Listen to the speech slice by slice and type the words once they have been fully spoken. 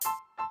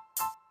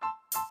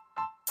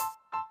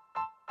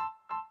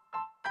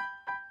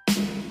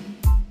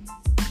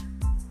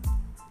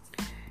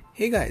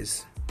Hey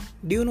guys,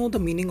 do you know the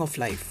meaning of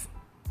life?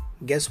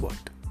 Guess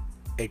what?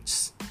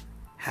 It's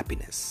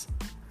happiness.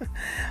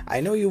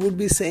 I know you would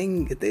be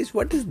saying, Hitesh,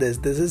 what is this?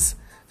 This is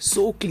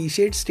so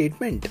cliched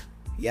statement.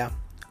 Yeah,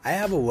 I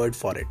have a word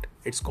for it.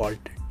 It's called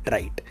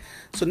Trite.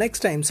 So next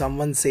time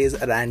someone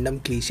says a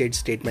random cliched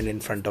statement in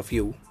front of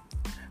you,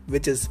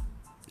 which is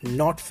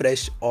not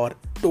fresh or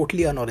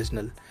totally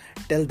unoriginal,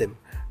 tell them,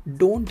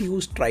 don't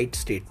use trite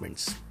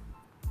statements.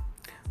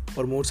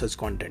 For more such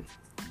content,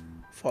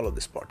 follow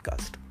this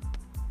podcast.